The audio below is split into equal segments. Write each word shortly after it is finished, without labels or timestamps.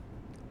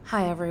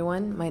Hi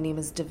everyone, my name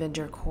is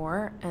Devinder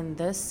Kaur, and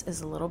this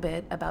is a little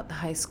bit about the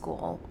high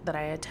school that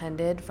I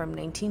attended from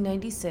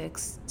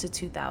 1996 to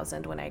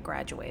 2000 when I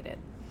graduated.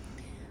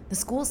 The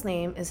school's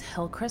name is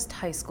Hillcrest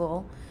High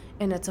School,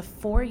 and it's a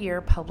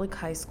 4-year public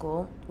high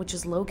school which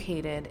is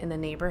located in the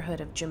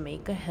neighborhood of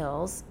Jamaica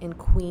Hills in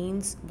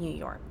Queens, New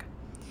York.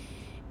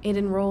 It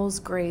enrolls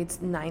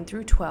grades 9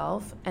 through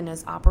 12 and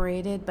is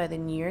operated by the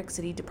New York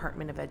City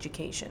Department of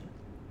Education.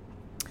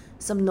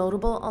 Some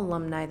notable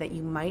alumni that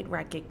you might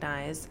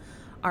recognize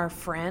are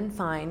Fran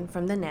Fine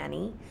from The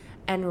Nanny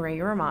and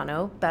Ray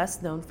Romano,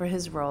 best known for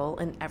his role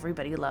in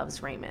Everybody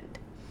Loves Raymond.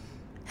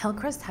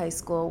 Hillcrest High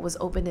School was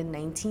opened in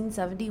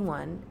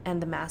 1971,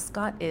 and the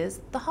mascot is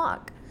the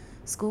hawk.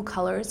 School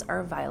colors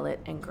are violet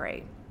and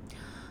gray.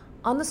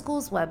 On the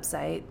school's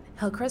website,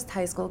 Hillcrest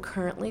High School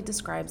currently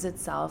describes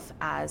itself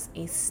as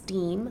a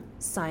STEAM,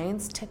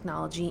 science,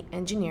 technology,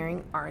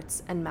 engineering,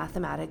 arts, and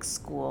mathematics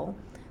school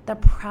that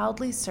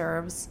proudly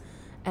serves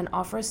and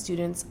offers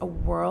students a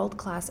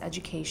world-class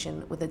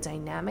education with a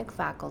dynamic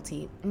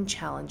faculty and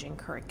challenging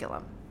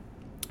curriculum.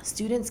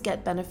 Students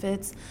get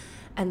benefits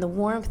and the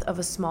warmth of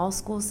a small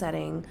school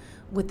setting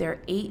with their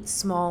 8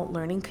 small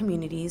learning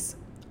communities,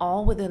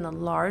 all within a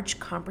large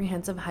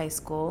comprehensive high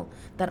school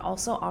that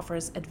also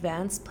offers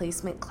advanced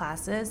placement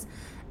classes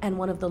and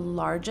one of the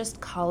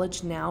largest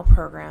College Now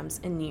programs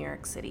in New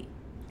York City.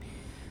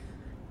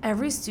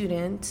 Every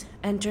student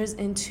enters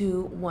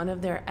into one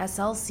of their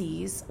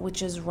SLCs,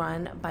 which is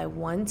run by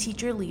one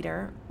teacher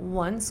leader,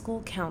 one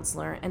school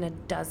counselor, and a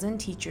dozen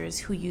teachers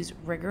who use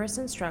rigorous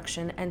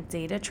instruction and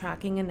data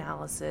tracking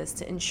analysis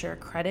to ensure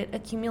credit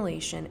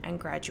accumulation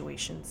and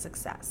graduation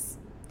success.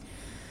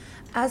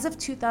 As of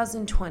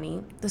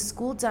 2020, the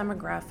school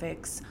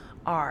demographics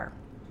are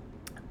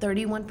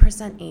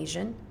 31%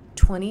 Asian,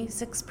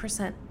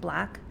 26%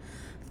 Black,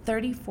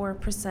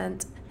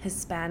 34%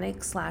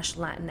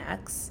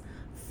 Hispanic/Latinx,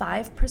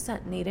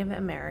 5% Native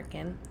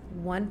American,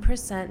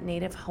 1%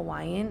 Native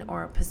Hawaiian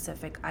or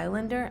Pacific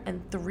Islander,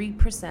 and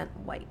 3%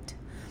 white.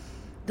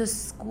 The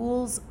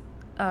school's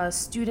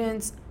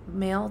students'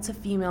 male to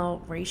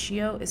female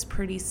ratio is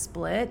pretty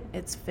split.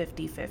 It's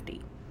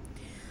 50-50.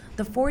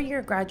 The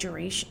 4-year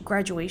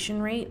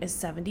graduation rate is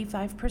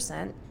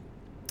 75%,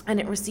 and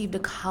it received a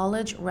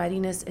College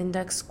Readiness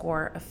Index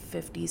score of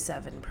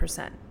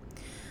 57%.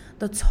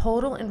 The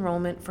total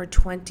enrollment for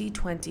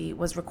 2020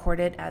 was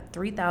recorded at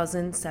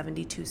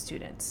 3,072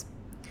 students.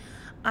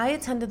 I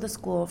attended the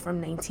school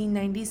from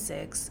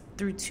 1996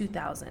 through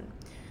 2000,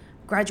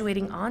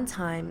 graduating on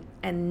time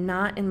and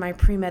not in my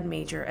pre-med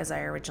major as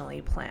I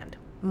originally planned.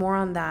 More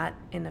on that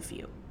in a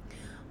few.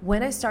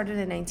 When I started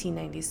in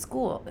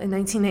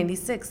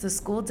 1996, the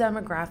school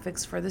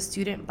demographics for the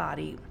student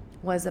body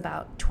was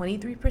about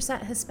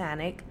 23%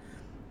 Hispanic,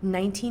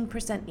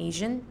 19%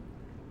 Asian,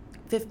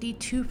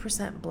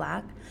 52%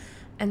 Black,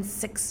 and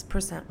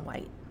 6%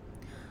 white.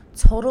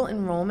 Total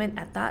enrollment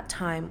at that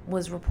time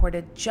was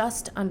reported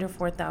just under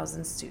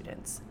 4,000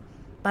 students.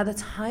 By the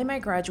time I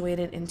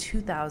graduated in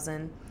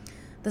 2000,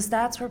 the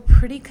stats were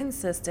pretty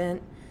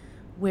consistent,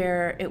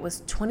 where it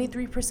was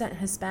 23%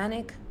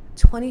 Hispanic,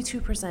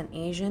 22%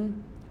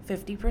 Asian,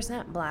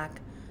 50% Black,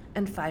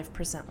 and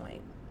 5%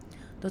 white.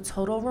 The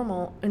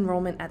total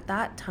enrollment at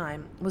that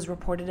time was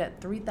reported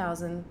at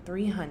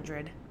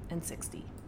 3,360.